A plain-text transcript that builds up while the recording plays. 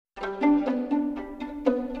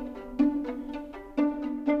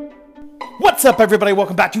What's up, everybody?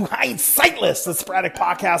 Welcome back to Hindsightless, the sporadic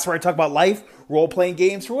podcast where I talk about life, role-playing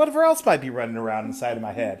games, or whatever else might be running around inside of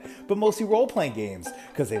my head. But mostly role-playing games,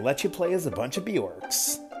 because they let you play as a bunch of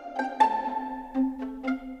Bjorks.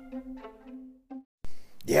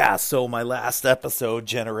 Yeah, so my last episode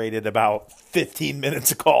generated about 15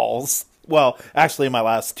 minutes of calls. Well, actually, my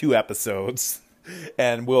last two episodes.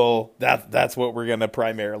 And that's what we're going to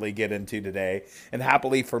primarily get into today. And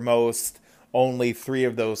happily for most, only 3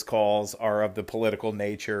 of those calls are of the political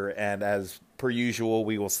nature, and as per usual,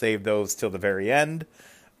 we will save those till the very end.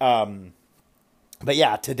 But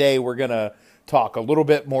yeah, today we're going to talk a little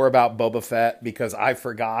bit more about Boba Fett, because I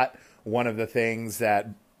forgot one of the things that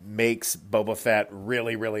makes Boba Fett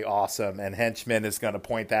really, really awesome, and Henchman is going to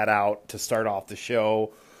point that out to start off the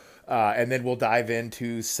show. And then we'll dive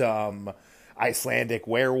into some Icelandic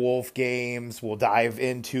werewolf games. We'll dive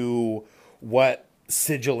into what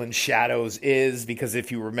Sigil and Shadows is, because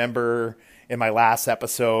if you remember in my last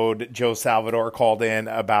episode, Joe Salvador called in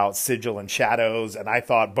about Sigil and Shadows, and I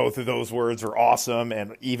thought both of those words were awesome,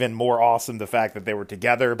 and even more awesome the fact that they were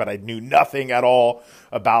together, but I knew nothing at all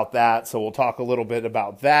about that. So we'll talk a little bit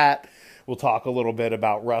about that. We'll talk a little bit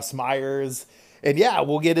about Russ Myers, and yeah,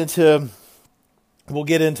 we'll get into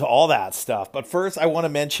all that stuff. But first, I want to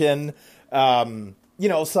mention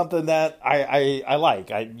something that I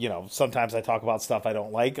like. Sometimes I talk about stuff I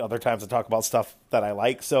don't like. Other times I talk about stuff that I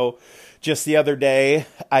like. So just the other day,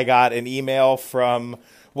 I got an email from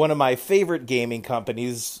one of my favorite gaming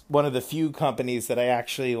companies, one of the few companies that I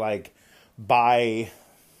actually buy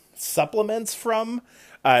supplements from.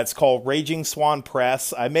 It's called Raging Swan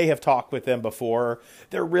Press. I may have talked with them before.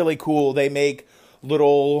 They're really cool. They make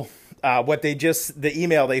little, the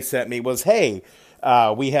email they sent me was, hey,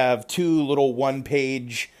 we have 2 little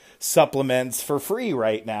 1-page supplements for free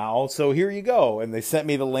right now, so here you go. And they sent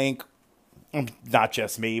me the link. Not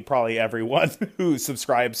just me, probably everyone who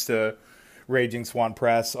subscribes to Raging Swan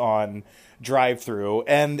Press on drive-through,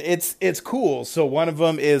 and it's cool. So one of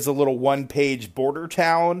them is a little 1-page border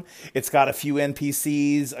town. It's got a few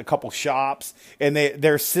NPCs, a couple shops, and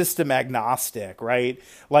they're system agnostic, right?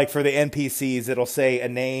 Like for the NPCs, it'll say a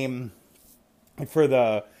name. For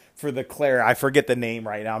the cleric, I forget the name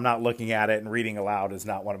right now. I'm not looking at it, and reading aloud is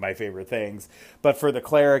not one of my favorite things. But for the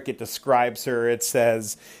cleric, it describes her. It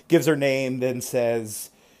says, gives her name, then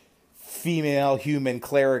says female human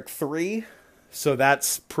cleric 3. So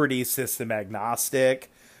that's pretty system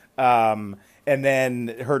agnostic. And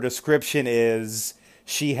then her description is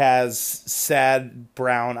she has sad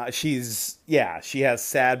brown. She has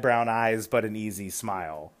sad brown eyes, but an easy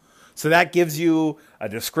smile. So that gives you a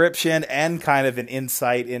description and kind of an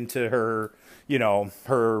insight into her,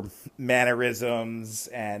 her mannerisms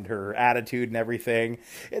and her attitude and everything.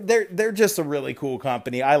 They're just a really cool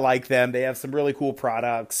company. I like them. They have some really cool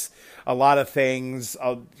products. A lot of things,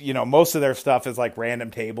 most of their stuff is like random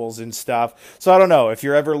tables and stuff. So I don't know, if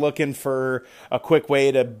you're ever looking for a quick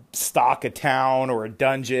way to stock a town or a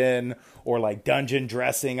dungeon or like dungeon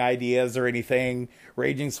dressing ideas or anything,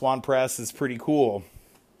 Raging Swan Press is pretty cool.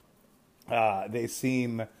 They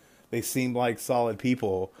seem like solid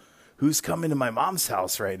people. Who's coming to my mom's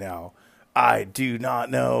house right now? I do not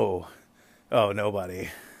know. Oh, nobody.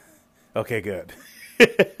 Okay, good.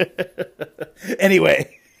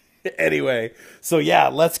 Anyway, so yeah,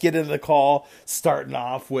 let's get into the call, starting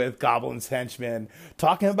off with Goblin's Henchman,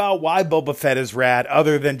 talking about why Boba Fett is rad,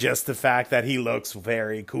 other than just the fact that he looks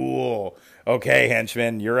very cool. Okay,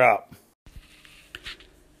 Henchman, you're up.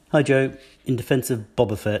 Hi, Joe. In defense of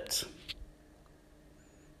Boba Fett,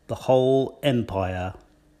 the whole Empire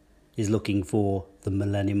is looking for the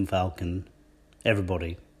Millennium Falcon.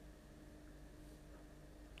 Everybody.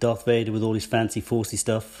 Darth Vader with all his fancy forcey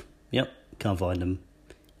stuff. Yep, can't find him.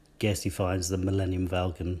 Guess he finds the Millennium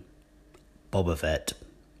Falcon. Boba Fett.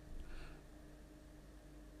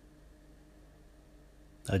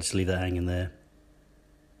 I'll just leave that hanging there.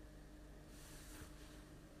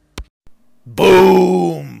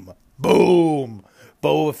 Boom! Boom!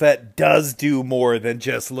 Boba Fett does do more than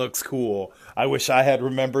just looks cool. I wish I had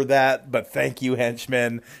remembered that, but thank you,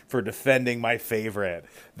 Henchman, for defending my favorite.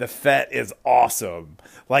 The Fett is awesome.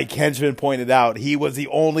 Like Henchman pointed out, he was the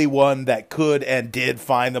only one that could and did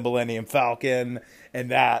find the Millennium Falcon, and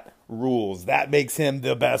that rules. That makes him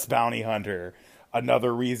the best bounty hunter.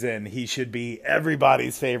 Another reason he should be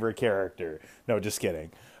everybody's favorite character. No, just kidding.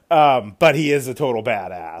 But he is a total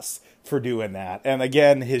badass for doing that. And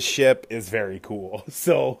again, his ship is very cool.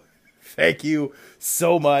 So thank you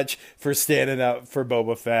so much for standing up for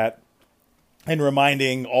Boba Fett. and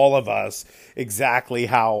reminding all of us exactly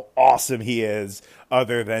how awesome he is,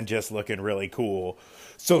 other than just looking really cool.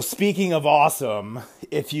 So speaking of awesome,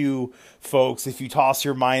 if you toss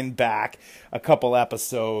your mind back a couple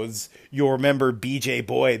episodes, you'll remember BJ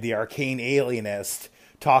Boyd, the arcane alienist,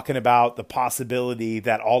 talking about the possibility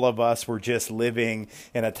that all of us were just living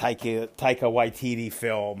in a Taika Waititi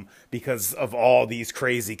film because of all these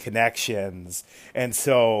crazy connections. And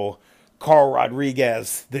so Carl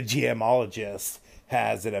Rodriguez, the GMologist,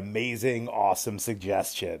 has an amazing, awesome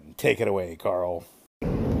suggestion. Take it away, Carl.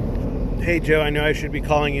 Hey, Joe, I know I should be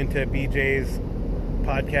calling into BJ's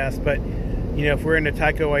podcast, but, if we're in a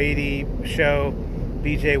Taika Waititi show,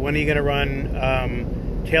 BJ, when are you going to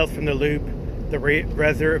run Tales from the Loop, the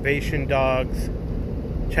Reservation Dogs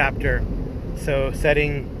chapter? So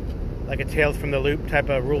setting like a Tales from the Loop type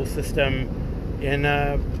of rule system in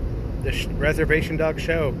the Reservation Dog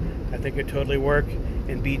show. I think it would totally work.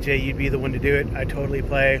 And BJ, you'd be the one to do it. I totally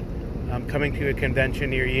play. Coming to a convention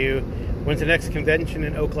near you. When's the next convention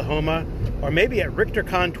in Oklahoma? Or maybe at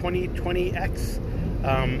RichterCon 2020X.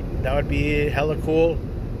 That would be hella cool.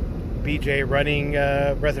 BJ running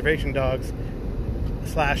Reservation Dogs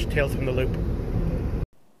 / Tales from the Loop.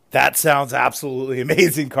 That sounds absolutely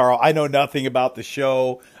amazing, Carl. I know nothing about the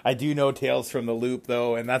show. I do know Tales from the Loop,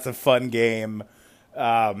 though, and that's a fun game.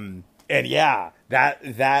 And yeah,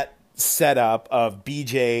 that setup of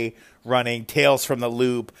BJ running Tales from the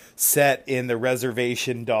Loop set in the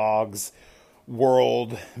Reservation Dogs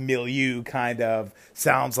world milieu kind of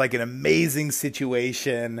sounds like an amazing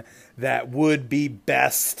situation that would be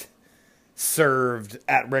best served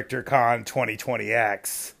at RichterCon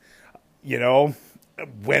 2020X.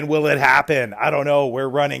 When will it happen? I don't know. We're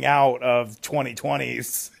running out of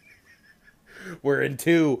 2020s. We're in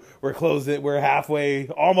 2. We're closing. We're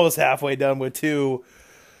almost halfway done with 2.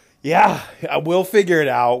 Yeah, we'll figure it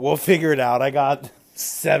out. I got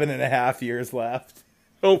 7.5 years left.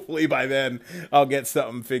 Hopefully by then I'll get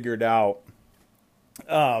something figured out.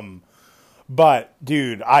 But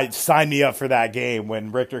dude, sign me up for that game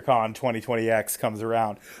when RichterCon 2020X comes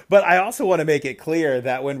around. But I also want to make it clear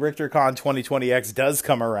that when RichterCon 2020X does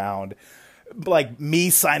come around, like, me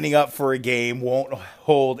signing up for a game won't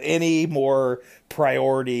hold any more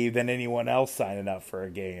priority than anyone else signing up for a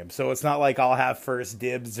game. So it's not like I'll have first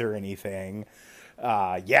dibs or anything.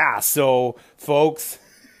 So folks,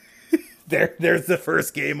 there's the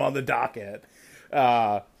first game on the docket.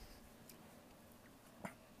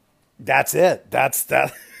 That's it. That's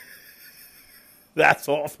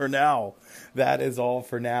all for now. That is all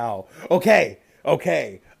for now. Okay.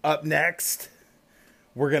 Up next,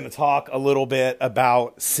 we're going to talk a little bit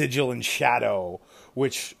about Sigil and Shadow,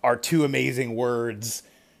 which are 2 amazing words.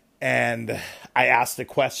 And I asked a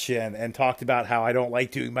question and talked about how I don't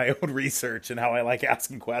like doing my own research and how I like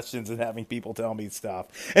asking questions and having people tell me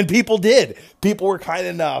stuff. And people did. People were kind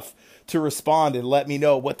enough to respond and let me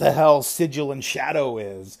know what the hell Sigil and Shadow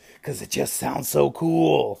is, because it just sounds so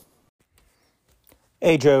cool.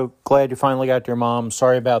 Hey, Joe, glad you finally got to your mom.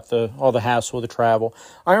 Sorry about all the hassle with the travel.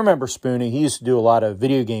 I remember Spoonie. He used to do a lot of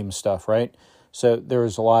video game stuff, right? So there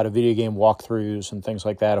was a lot of video game walkthroughs and things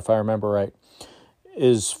like that, if I remember right.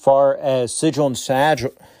 As far as Sigil and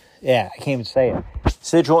Shadow, I can't even say it.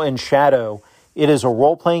 Sigil and Shadow, it is a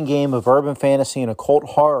role-playing game of urban fantasy and occult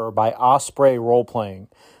horror by Osprey Role-Playing.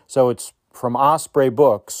 So it's from Osprey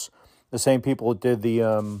Books, the same people that did the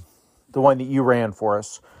one that you ran for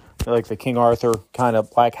us, like the King Arthur kind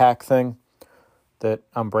of black hack thing that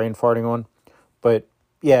I'm brain farting on. But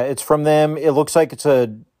yeah, it's from them. It looks like it's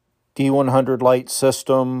a D100 light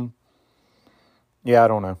system. Yeah, I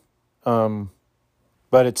don't know.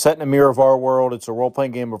 But it's set in a mirror of our world. It's a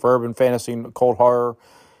role-playing game of urban fantasy and occult horror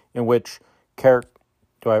in which how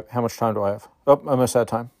much time do I have? Oh, I missed that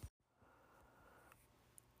time.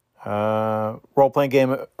 Role-playing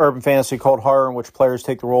game urban fantasy called horror in which players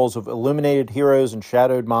take the roles of illuminated heroes and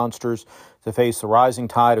shadowed monsters to face the rising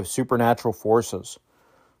tide of supernatural forces.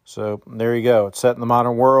 So there you go. It's set in the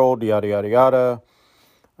modern world, yada, yada, yada.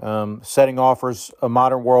 Setting offers a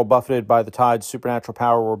modern world buffeted by the tides of supernatural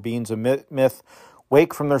power where beings of myth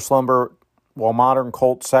wake from their slumber while modern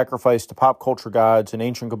cults sacrifice to pop culture gods and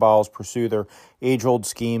ancient cabals pursue their age-old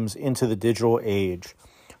schemes into the digital age.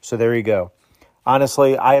 So there you go.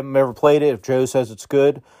 Honestly, I haven't ever played it. If Joe says it's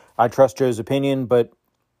good, I trust Joe's opinion, but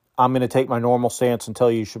I'm going to take my normal stance and tell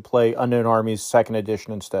you should play Unknown Armies 2nd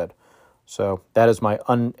Edition instead. So that is my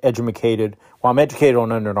uneducated... Well, I'm educated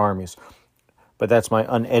on Unknown Armies, but that's my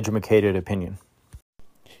uneducated opinion.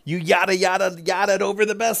 You yada, yada, yada over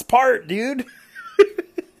the best part, dude.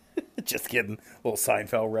 Just kidding. Little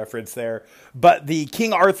Seinfeld reference there. But the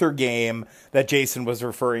King Arthur game that Jason was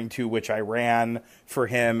referring to, which I ran for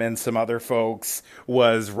him and some other folks,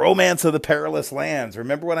 was Romance of the Perilous Lands.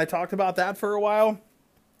 Remember when I talked about that for a while?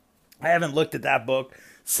 I haven't looked at that book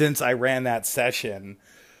since I ran that session.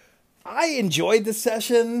 I enjoyed the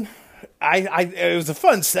session. It was a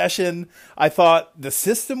fun session. I thought the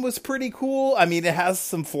system was pretty cool. I mean, it has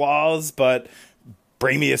some flaws, but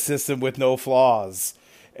bring me a system with no flaws.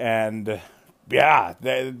 And yeah,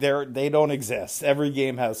 they don't exist. Every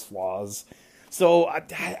game has flaws. So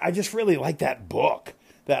I just really like that book,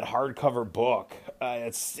 that hardcover book.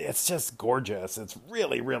 It's just gorgeous. It's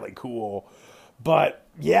really, really cool. But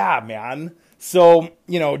yeah, man. So,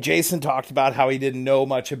 Jason talked about how he didn't know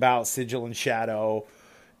much about Sigil and Shadow,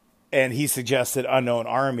 and he suggested Unknown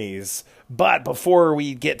Armies. But before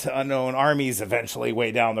we get to Unknown Armies eventually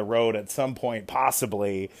way down the road at some point,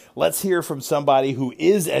 possibly, let's hear from somebody who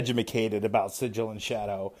is educated about Sigil and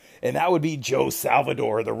Shadow, and that would be Joe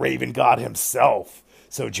Salvador, the Raven God himself.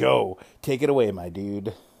 So, Joe, take it away, my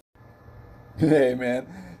dude. Hey,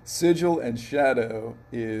 man. Sigil and Shadow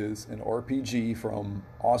is an RPG from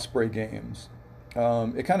Osprey Games.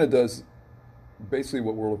 It kind of does basically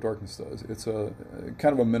what World of Darkness does. It's a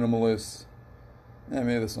kind of a minimalist.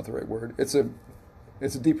 Maybe that's not the right word. It's a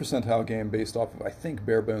deep percentile game based off of, I think,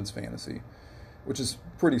 bare bones fantasy, which is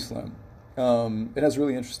pretty slim. It has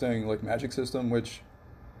really interesting magic system, which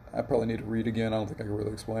I probably need to read again. I don't think I can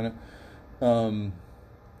really explain it.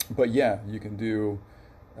 But yeah, you can do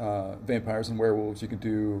vampires and werewolves. You can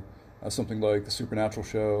do something like the Supernatural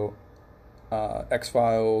show,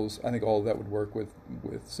 X-Files. I think all of that would work with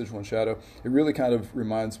Sigil and Shadow. It really kind of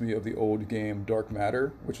reminds me of the old game Dark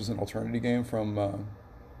Matter, which was an alternative game from,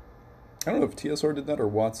 I don't know if TSR did that or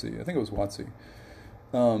WotC. I think it was WotC.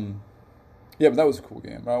 Yeah, but that was a cool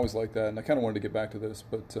game. I always liked that, and I kind of wanted to get back to this,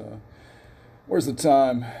 but where's the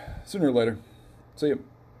time? Sooner or later. See ya.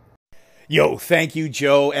 Yo, thank you,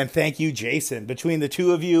 Joe, and thank you, Jason. Between the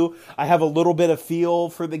two of you, I have a little bit of feel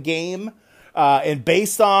for the game, and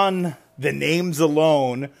based on the names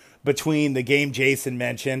alone, between the game Jason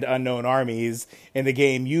mentioned, Unknown Armies, and the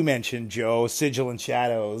game you mentioned, Joe, Sigil and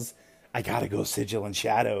Shadows, I gotta go Sigil and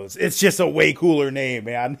Shadows. It's just a way cooler name,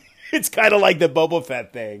 man. It's kind of like the Boba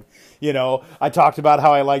Fett thing. I talked about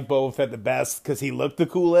how I like Boba Fett the best because he looked the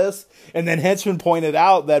coolest. And then Henchman pointed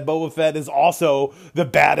out that Boba Fett is also the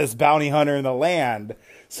baddest bounty hunter in the land.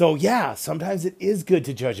 So yeah, sometimes it is good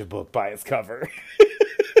to judge a book by its cover.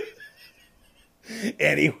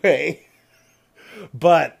 Anyway.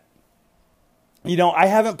 But, I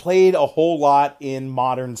haven't played a whole lot in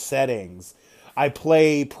modern settings. I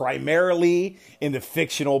play primarily in the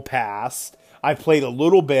fictional past. I played a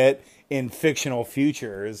little bit in fictional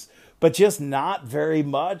futures, but just not very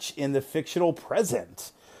much in the fictional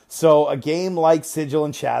present. So a game like Sigil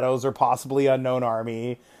and Shadows or possibly Unknown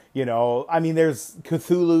Army, there's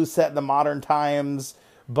Cthulhu set in the modern times,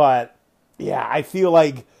 but yeah, I feel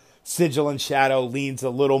like Sigil and Shadow leans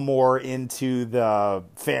a little more into the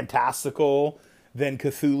fantastical than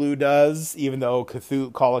Cthulhu does, even though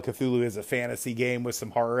Call of Cthulhu is a fantasy game with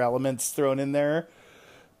some horror elements thrown in there.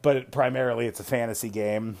 But primarily it's a fantasy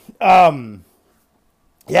game.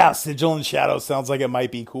 Yeah, Sigil and Shadow sounds like it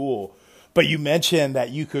might be cool. But you mentioned that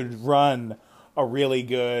you could run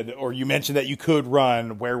you mentioned that you could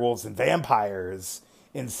run werewolves and vampires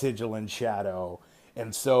in Sigil and Shadow.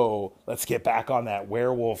 And so let's get back on that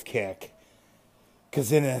werewolf kick.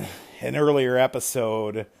 Because in an earlier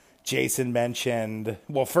episode, Jason mentioned,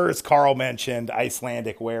 first Carl mentioned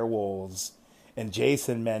Icelandic werewolves. And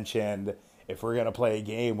Jason mentioned, if we're going to play a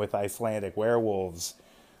game with Icelandic werewolves,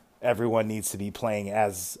 everyone needs to be playing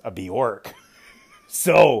as a Bjork.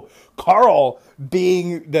 So Carl,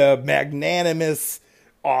 being the magnanimous,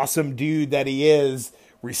 awesome dude that he is,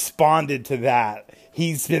 responded to that.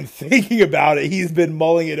 He's been thinking about it. He's been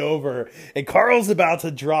mulling it over. And Carl's about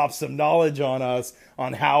to drop some knowledge on us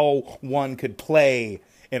on how one could play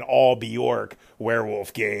an all Bjork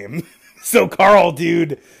werewolf game. So Carl,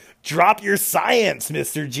 dude, drop your science,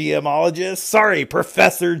 Mr. GMologist. Sorry,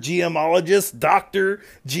 Professor GMologist, Dr.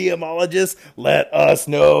 GMologist. Let us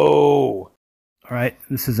know. All right,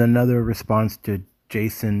 this is another response to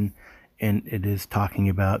Jason, and it is talking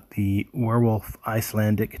about the werewolf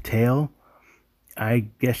Icelandic tale. I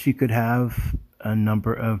guess you could have a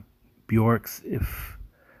number of Bjorks if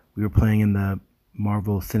we were playing in the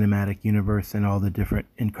Marvel Cinematic Universe and all the different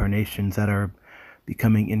incarnations that are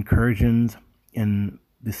becoming incursions in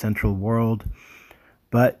the central world.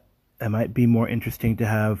 But it might be more interesting to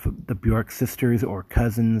have the Bjork sisters or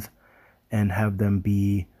cousins and have them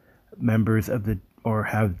be members of or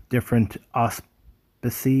have different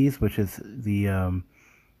auspices, which is the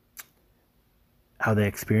how they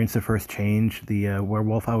experience the first change. The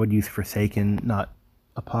werewolf, I would use Forsaken, not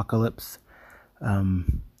Apocalypse.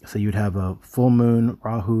 So you'd have a full moon,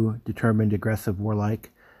 Rahu, determined, aggressive,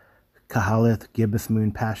 warlike. Kahalith, gibbous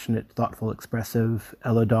moon, passionate, thoughtful, expressive.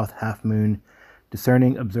 Elodoth, half moon,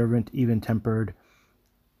 discerning, observant, even-tempered.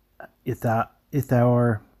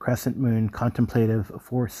 Ithaur, crescent moon, contemplative,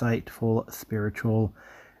 foresightful, spiritual.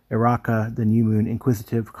 Iraka, the new moon,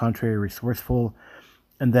 inquisitive, contrary, resourceful.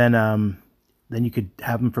 And then you could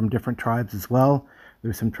have them from different tribes as well.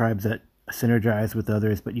 There's some tribes that synergize with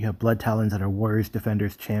others, but you have blood talons that are warriors,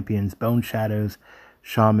 defenders, champions, bone shadows,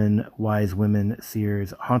 shaman, wise women,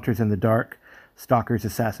 seers, haunters in the dark, stalkers,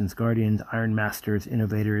 assassins, guardians, iron masters,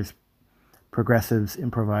 innovators, progressives,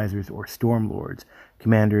 improvisers, or storm lords,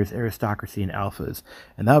 commanders, aristocracy, and alphas.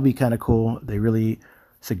 And that would be kind of cool. They really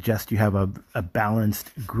suggest you have a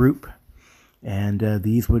balanced group. And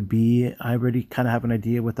these would be, I already kind of have an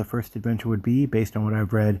idea what the first adventure would be based on what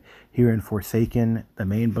I've read here in Forsaken, the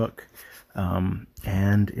main book,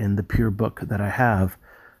 and in the pure book that I have.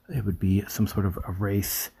 It would be some sort of a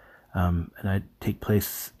race, and I'd take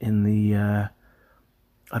place in the,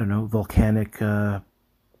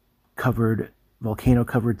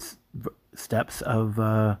 volcano-covered steppes of,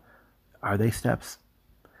 are they steppes?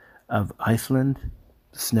 Of Iceland,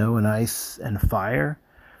 snow and ice and fire.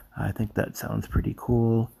 I think that sounds pretty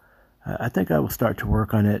cool. I think I will start to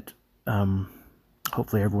work on it.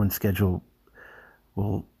 Hopefully everyone's schedule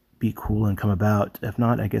will be cool and come about. If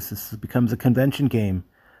not, I guess this becomes a convention game,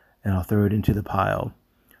 and I'll throw it into the pile.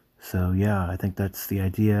 So yeah, I think that's the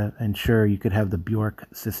idea. And sure, you could have the Bjork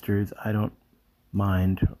sisters. I don't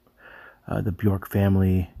mind the Bjork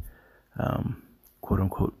family,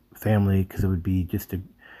 quote-unquote family, because it would be just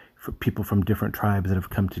for people from different tribes that have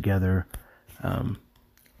come together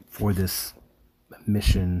for this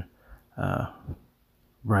mission,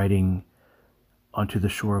 riding onto the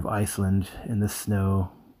shore of Iceland in the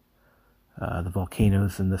snow, the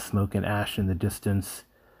volcanoes and the smoke and ash in the distance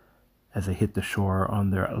as they hit the shore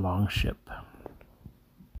on their longship.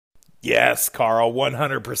 Yes, Carl,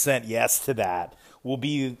 100% yes to that.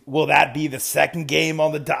 Will that be the second game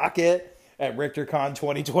on the docket at RichterCon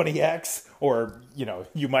 2020X? Or,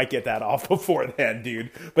 you might get that off before then,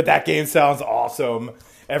 dude. But that game sounds awesome.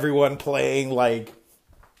 Everyone playing like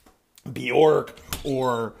Bjork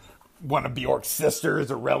or one of Bjork's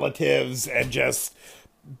sisters or relatives and just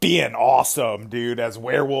being awesome, dude, as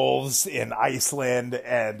werewolves in Iceland.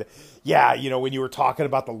 And yeah, when you were talking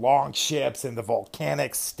about the long ships and the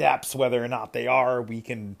volcanic steppes, whether or not they are, we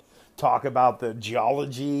can talk about the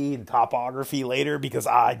geology and topography later because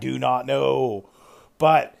I do not know.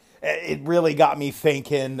 But it really got me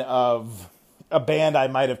thinking of a band I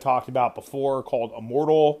might have talked about before called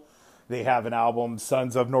Immortal. They have an album,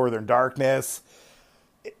 Sons of Northern Darkness.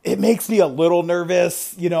 It makes me a little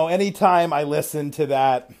nervous. Anytime I listen to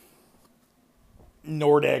that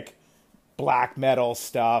Nordic black metal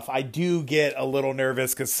stuff, I do get a little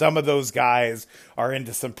nervous because some of those guys are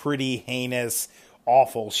into some pretty heinous,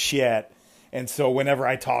 awful shit. And so whenever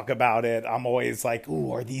I talk about it, I'm always like,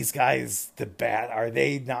 ooh, are these guys the bad? Are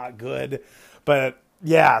they not good? But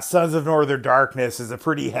yeah, Sons of Northern Darkness is a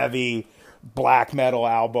pretty heavy black metal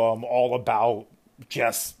album all about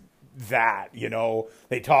just that.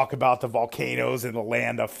 They talk about the volcanoes in the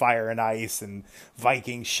land of fire and ice and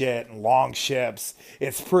Viking shit and long ships.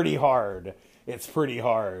 It's pretty hard.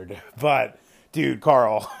 But dude,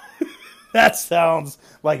 Carl, that sounds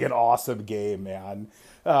like an awesome game, man.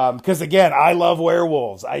 Because again, I love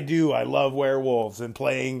werewolves. I love werewolves, and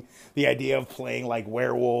the idea of playing like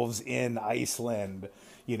werewolves in Iceland.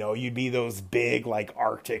 You'd be those big like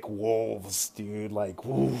Arctic wolves, dude. Like,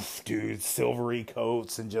 woof, dude, silvery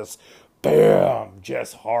coats and just bam,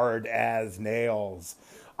 just hard as nails.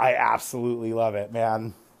 I absolutely love it,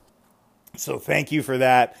 man. So thank you for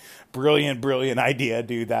that brilliant idea,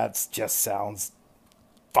 dude. That just sounds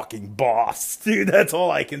fucking boss, dude. That's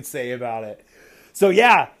all I can say about it. So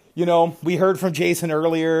yeah, we heard from Jason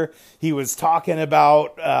earlier. He was talking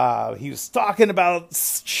about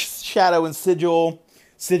Shadow and Sigil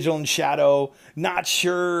and Shadow. Not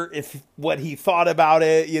sure if what he thought about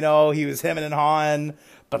it. He was hemming and hawing,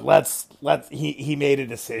 but he made a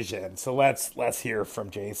decision. So let's hear from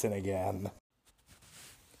Jason again.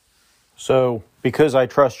 So, because I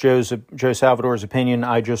trust Joe Salvador's opinion,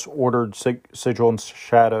 I just ordered Sigil and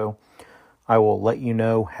Shadow. I will let you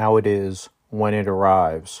know how it is when it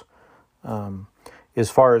arrives.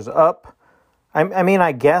 As far as up,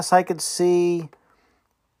 I guess I could see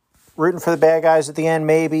rooting for the bad guys at the end,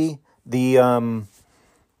 maybe. The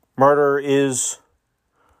murder is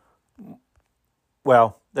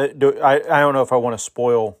well, I don't know if I want to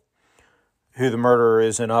spoil who the murderer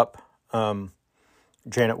is in Up,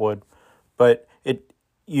 Janet Wood, but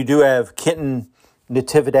you do have Kenton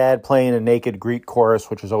Natividad playing a naked Greek chorus,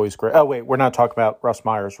 which is always great. Oh, wait, we're not talking about Russ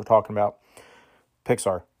Myers. We're talking about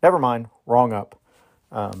Pixar. Never mind. Wrong Up.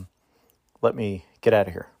 Let me get out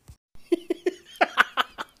of here.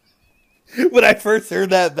 When I first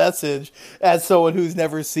heard that message, as someone who's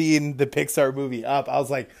never seen the Pixar movie Up, I was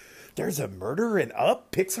like, there's a murder in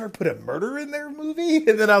Up? Pixar put a murder in their movie?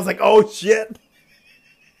 And then I was like, oh, shit.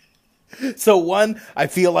 So one, I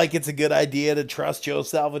feel like it's a good idea to trust Joe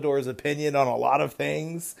Salvador's opinion on a lot of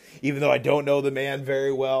things, even though I don't know the man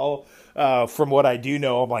very well. From what I do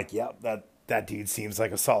know, I'm like, yep, that dude seems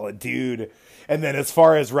like a solid dude. And then as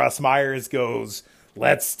far as Russ Myers goes,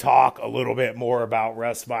 let's talk a little bit more about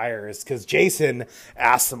Russ Myers, because Jason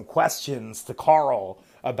asked some questions to Carl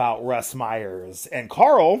about Russ Myers. And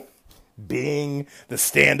Carl, being the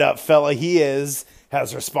stand-up fella he is,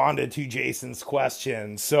 has responded to Jason's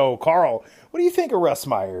question. So, Carl, what do you think of Russ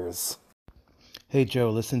Myers? Hey,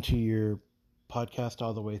 Joe, listen to your podcast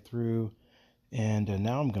all the way through, and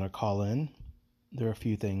now I'm going to call in. There are a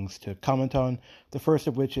few things to comment on, the first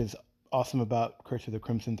of which is awesome about Curse of the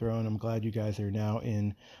Crimson Throne. I'm glad you guys are now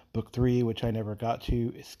in book 3, which I never got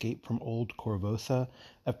to, Escape from Old Corvosa.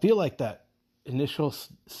 I feel like that initial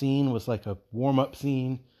scene was like a warm-up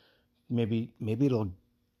scene. Maybe it'll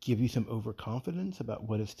give you some overconfidence about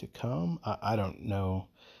what is to come. I don't know.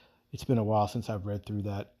 It's been a while since I've read through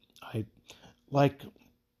that. I liked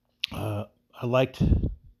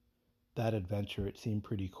that adventure. It seemed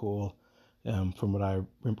pretty cool from what I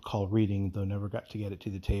recall reading, though never got to get it to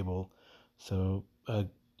the table. So I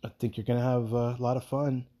think you're going to have a lot of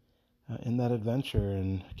fun in that adventure,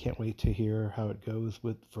 and I can't wait to hear how it goes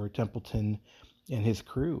for Templeton and his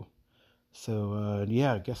crew. So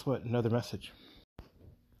yeah, guess what? Another message.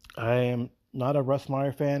 I am not a Russ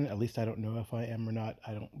Meyer fan. At least I don't know if I am or not.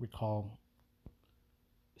 I don't recall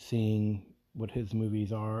seeing what his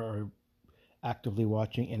movies are or actively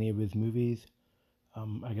watching any of his movies.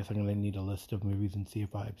 I guess I'm going to need a list of movies and see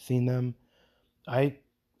if I've seen them.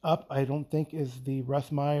 Up, I don't think is the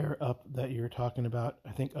Russ Meyer Up that you're talking about.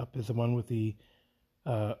 I think Up is the one with the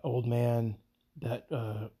old man that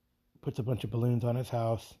puts a bunch of balloons on his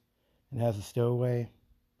house and has a stowaway.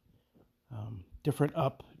 Different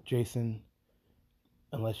Up, Jason,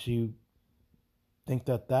 unless you think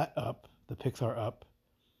that Up, the Pixar Up,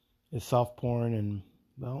 is soft porn. And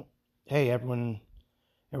well, hey, everyone's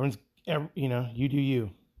you do you,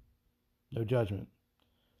 no judgment.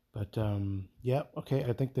 But yeah, okay.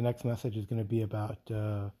 I think the next message is going to be about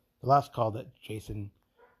the last call that Jason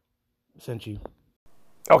sent you.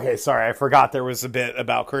 Okay, sorry, I forgot there was a bit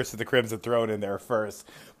about Curse of the Crimson Throne in there first.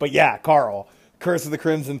 But yeah, Carl, Curse of the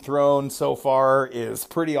Crimson Throne so far is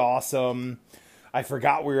pretty awesome. I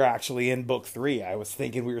forgot we were actually in book 3. I was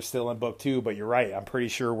thinking we were still in book 2, but you're right. I'm pretty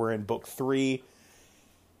sure we're in book 3.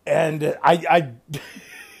 And I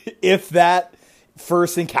if that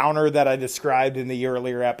first encounter that I described in the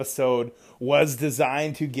earlier episode was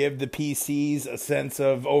designed to give the PCs a sense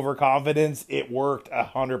of overconfidence, it worked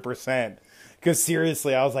 100%. Because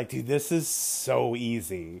seriously, I was like, dude, this is so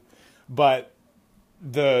easy. But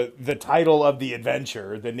the title of the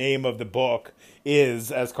adventure, the name of the book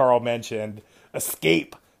is, as Carl mentioned,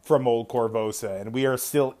 Escape from Old Corvosa. And we are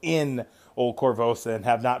still in Old Corvosa and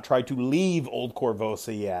have not tried to leave Old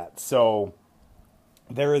Corvosa yet. So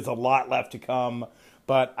there is a lot left to come.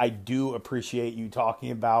 But I do appreciate you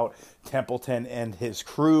talking about Templeton and his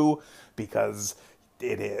crew, because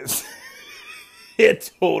it is.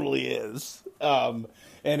 It totally is. And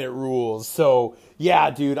it rules. So,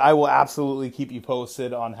 yeah, dude, I will absolutely keep you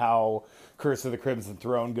posted on how Curse of the Crimson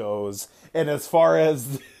Throne goes. And as far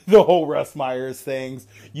as the whole Russ Myers things,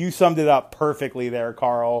 you summed it up perfectly there,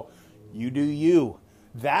 Carl. You do you.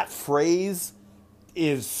 That phrase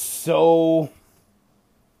is so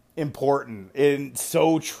important and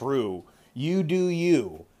so true. You do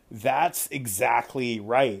you. That's exactly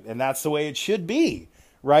right. And that's the way it should be,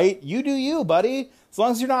 right? You do you, buddy. As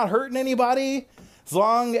long as you're not hurting anybody, as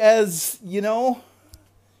long as,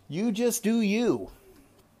 you just do you.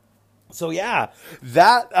 So yeah,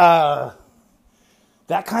 that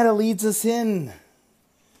kind of leads us in.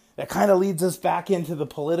 That kind of leads us back into the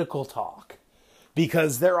political talk,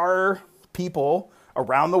 because there are people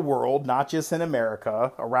around the world, not just in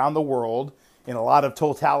America, around the world, in a lot of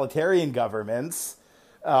totalitarian governments,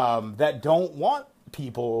 that don't want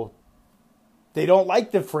people. They don't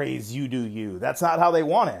like the phrase, you do you. That's not how they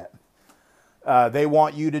want it. They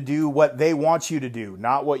want you to do what they want you to do,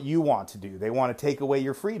 not what you want to do. They want to take away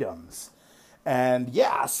your freedoms. And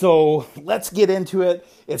yeah, so let's get into it.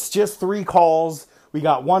 It's just 3 calls. We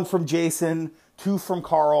got 1 from Jason, 2 from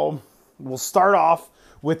Carl. We'll start off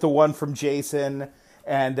with the 1 from Jason.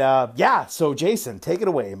 And yeah, so Jason, take it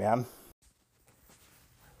away, man.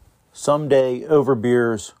 Someday over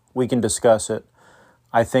beers, we can discuss it.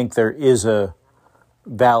 I think there is a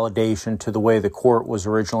validation to the way the court was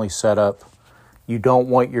originally set up. You don't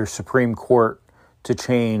want your Supreme Court to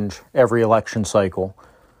change every election cycle.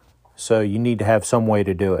 So you need to have some way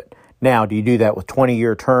to do it. Now, do you do that with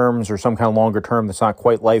 20-year terms or some kind of longer term that's not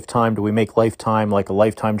quite lifetime? Do we make lifetime like a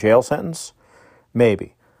lifetime jail sentence?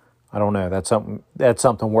 Maybe. I don't know. That's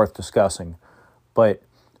something worth discussing. But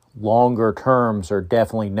longer terms are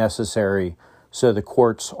definitely necessary so the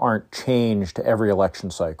courts aren't changed every election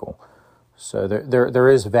cycle. So there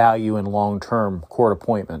is value in long-term court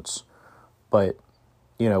appointments, but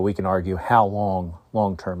we can argue how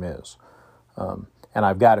long-term is. And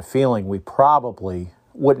I've got a feeling we probably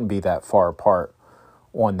wouldn't be that far apart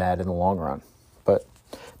on that in the long run. But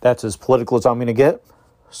that's as political as I'm going to get.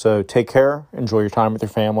 So take care. Enjoy your time with your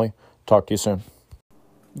family. Talk to you soon.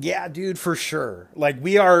 Yeah, dude, for sure. Like,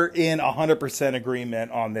 we are in 100%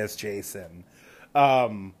 agreement on this, Jason.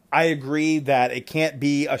 I agree that it can't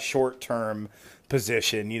be a short-term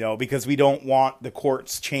position, because we don't want the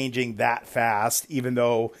courts changing that fast, even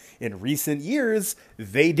though in recent years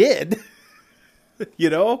they did,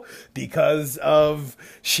 because of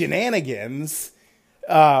shenanigans.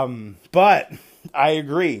 But I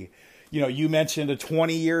agree. You mentioned a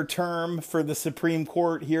 20-year term for the Supreme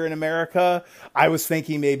Court here in America. I was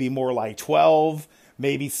thinking maybe more like 12,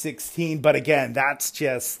 maybe 16. But again, that's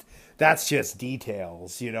just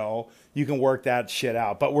details, You can work that shit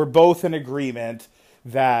out. But we're both in agreement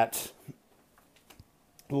that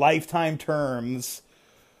lifetime terms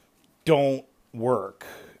don't work.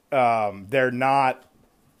 They're not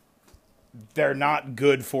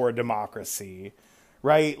good for a democracy.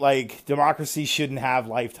 Right? Like, democracy shouldn't have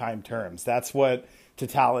lifetime terms. That's what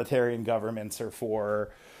totalitarian governments are for.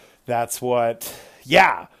 That's what,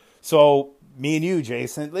 yeah. So, me and you,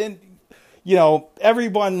 Jason,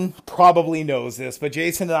 everyone probably knows this, but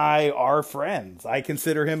Jason and I are friends. I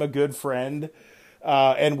consider him a good friend.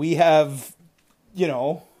 And we have,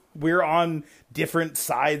 we're on different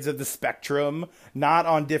sides of the spectrum, not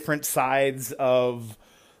on different sides of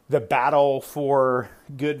the battle for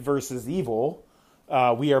good versus evil.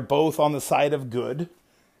 We are both on the side of good.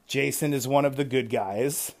 Jason is one of the good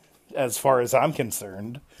guys, as far as I'm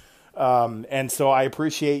concerned. And so I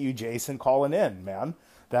appreciate you, Jason, calling in, man.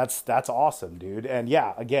 That's awesome, dude. And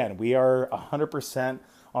yeah, again, we are 100%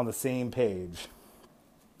 on the same page.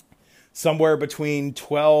 Somewhere between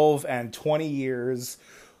 12 and 20 years,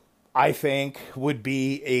 I think, would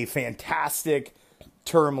be a fantastic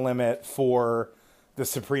term limit for the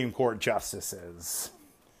Supreme Court justices.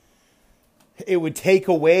 It would take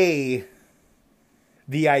away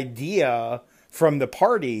the idea from the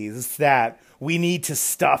parties that we need to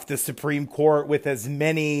stuff the Supreme Court with as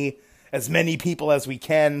many people as we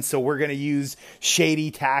can. So we're going to use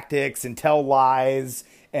shady tactics and tell lies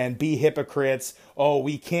and be hypocrites. Oh,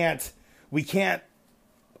 we can't,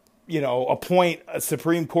 appoint a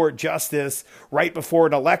Supreme Court justice right before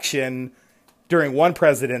an election during one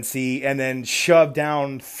presidency and then shove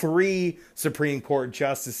down 3 Supreme Court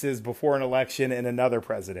justices before an election in another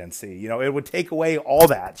presidency. It would take away all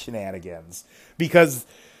that shenanigans because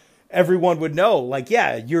everyone would know, like,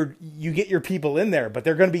 yeah, you get your people in there, but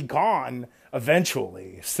they're going to be gone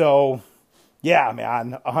eventually. So yeah,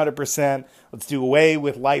 man, 100%. Let's do away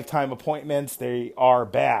with lifetime appointments. They are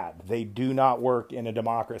bad. They do not work in a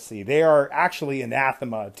democracy. They are actually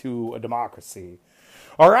anathema to a democracy.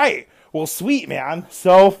 All right. Well, sweet, man.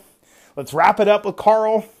 So let's wrap it up with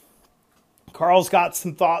Carl. Carl's got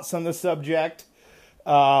some thoughts on the subject.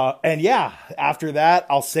 And yeah, after that,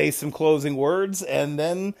 I'll say some closing words and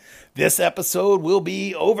then this episode will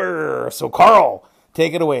be over. So Carl,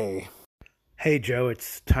 take it away. Hey, Joe,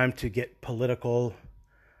 it's time to get political.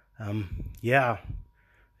 Yeah,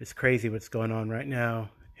 it's crazy what's going on right now.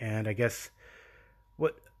 And I guess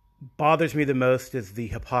what bothers me the most is the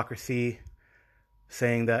hypocrisy,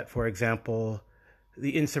 saying that, for example,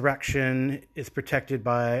 the insurrection is protected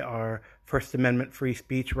by our First Amendment free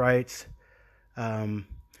speech rights.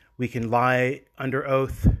 We can lie under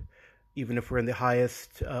oath, even if we're in the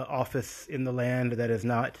highest office in the land that is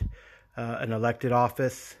not an elected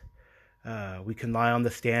office. We can lie on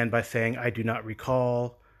the stand by saying, I do not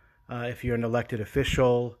recall, if you're an elected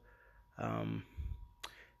official.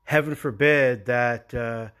 Heaven forbid that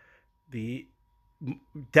the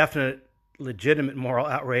definite legitimate moral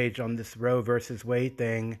outrage on this Roe versus Wade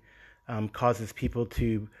thing causes people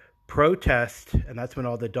to protest, and that's when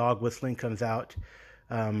all the dog whistling comes out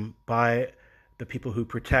by the people who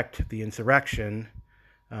protect the insurrection.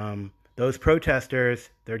 Those protesters,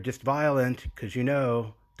 they're just violent because,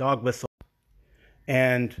 dog whistle.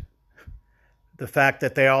 And the fact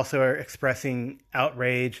that they also are expressing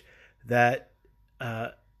outrage that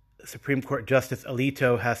Supreme Court Justice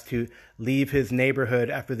Alito has to leave his neighborhood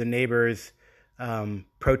after the neighbors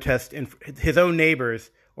protest, his own neighbors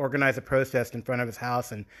organize a protest in front of his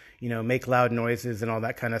house and, make loud noises and all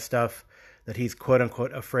that kind of stuff, that he's quote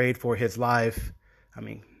unquote afraid for his life. I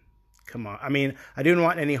mean, come on. I mean, I didn't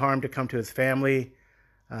want any harm to come to his family.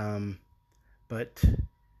 But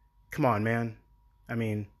come on, man. I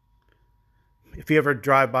mean, if you ever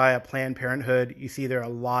drive by a Planned Parenthood, you see there are a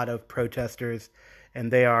lot of protesters, and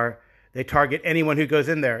they target anyone who goes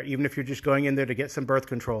in there, even if you're just going in there to get some birth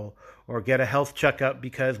control or get a health checkup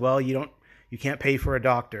because, well, you can't pay for a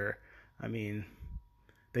doctor. I mean,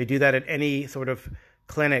 they do that at any sort of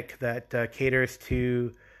clinic that caters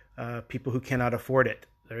to people who cannot afford it.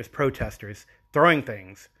 There's protesters throwing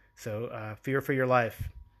things. So fear for your life.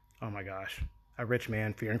 Oh my gosh. A rich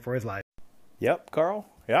man fearing for his life. Yep, Carl.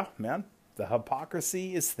 Yeah, man. The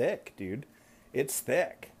hypocrisy is thick, dude. It's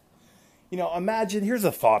thick. Imagine, here's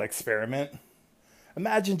a thought experiment.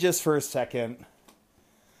 Imagine just for a second,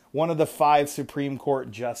 one of the 5 Supreme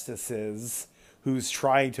Court justices who's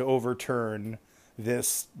trying to overturn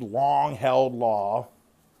this long-held law.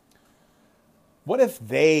 What if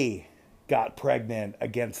they got pregnant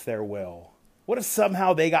against their will? What if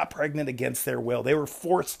somehow they got pregnant against their will? They were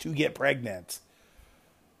forced to get pregnant.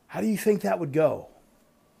 How do you think that would go?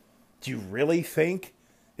 Do you really think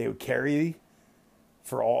they would carry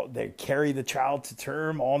the child to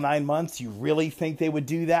term all 9 months? Do you really think they would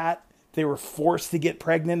do that? They were forced to get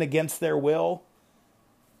pregnant against their will?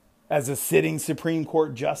 As a sitting Supreme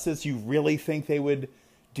Court justice, you really think they would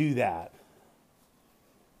do that?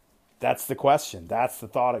 That's the question. That's the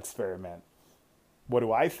thought experiment. What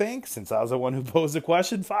do I think? Since I was the one who posed the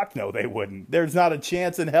question, fuck no, they wouldn't. There's not a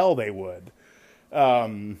chance in hell they would.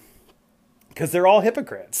 Because they're all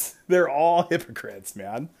hypocrites. They're all hypocrites,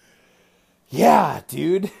 man. Yeah,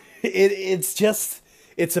 dude. It's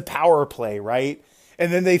a power play, right?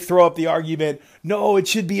 And then they throw up the argument, no, it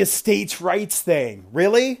should be a states' rights thing.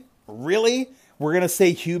 Really? Really? We're going to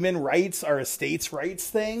say human rights are a states' rights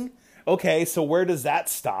thing? Okay, so where does that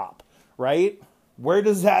stop, right? Where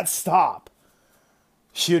does that stop?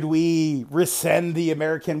 Should we rescind the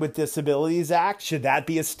American with Disabilities Act? Should that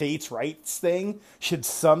be a states' rights thing? Should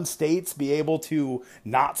some states be able to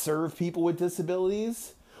not serve people with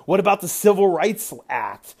disabilities? What about the Civil Rights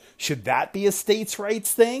Act? Should that be a states'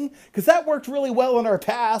 rights thing? Because that worked really well in our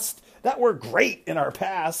past. That worked great in our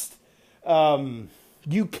past.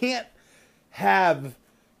 You can't have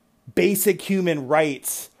basic human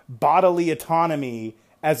rights, bodily autonomy,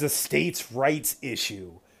 as a states' rights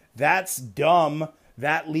issue. That's dumb.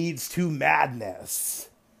 That leads to madness.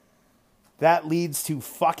 That leads to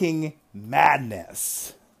fucking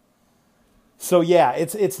madness. So yeah,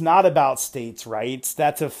 it's not about states' rights.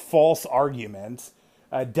 That's a false argument.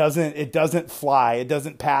 It doesn't fly. It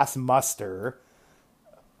doesn't pass muster.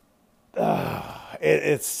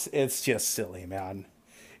 It's just silly, man.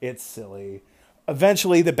 It's silly.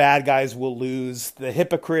 Eventually the bad guys will lose. The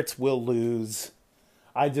hypocrites will lose.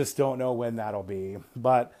 I just don't know when that'll be.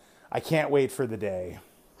 But I can't wait for the day.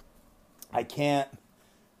 I can't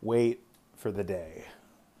wait for the day.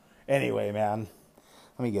 Anyway, man,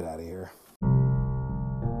 let me get out of here.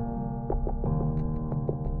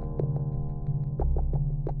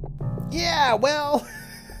 Yeah, well,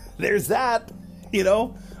 there's that.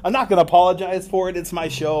 I'm not going to apologize for it. It's my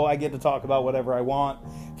show. I get to talk about whatever I want.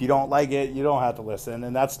 If you don't like it, you don't have to listen.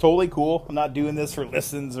 And that's totally cool. I'm not doing this for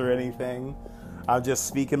listens or anything. I'm just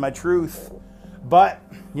speaking my truth. But,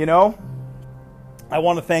 I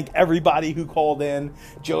want to thank everybody who called in.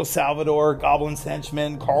 Joe Salvador, Goblin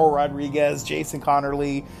Henchman, Carl Rodriguez, Jason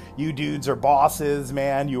Connerly. You dudes are bosses,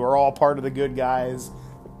 man. You are all part of the good guys.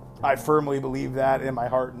 I firmly believe that in my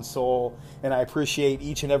heart and soul. And I appreciate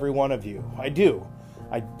each and every one of you. I do.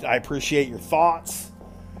 I appreciate your thoughts.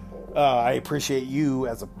 I appreciate you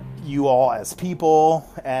all as people.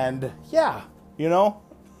 And yeah,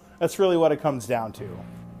 that's really what it comes down to.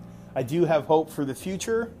 I do have hope for the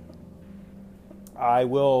future. I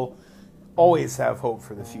will always have hope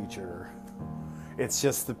for the future. It's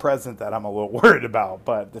just the present that I'm a little worried about.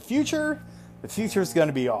 But the future is going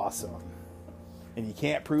to be awesome. And you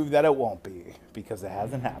can't prove that it won't be because it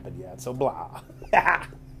hasn't happened yet. So blah.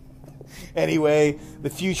 Anyway, the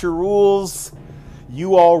future rules.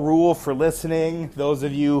 You all rule for listening. Those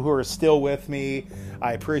of you who are still with me,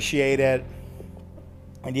 I appreciate it.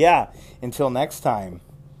 And yeah, until next time,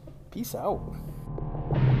 peace out.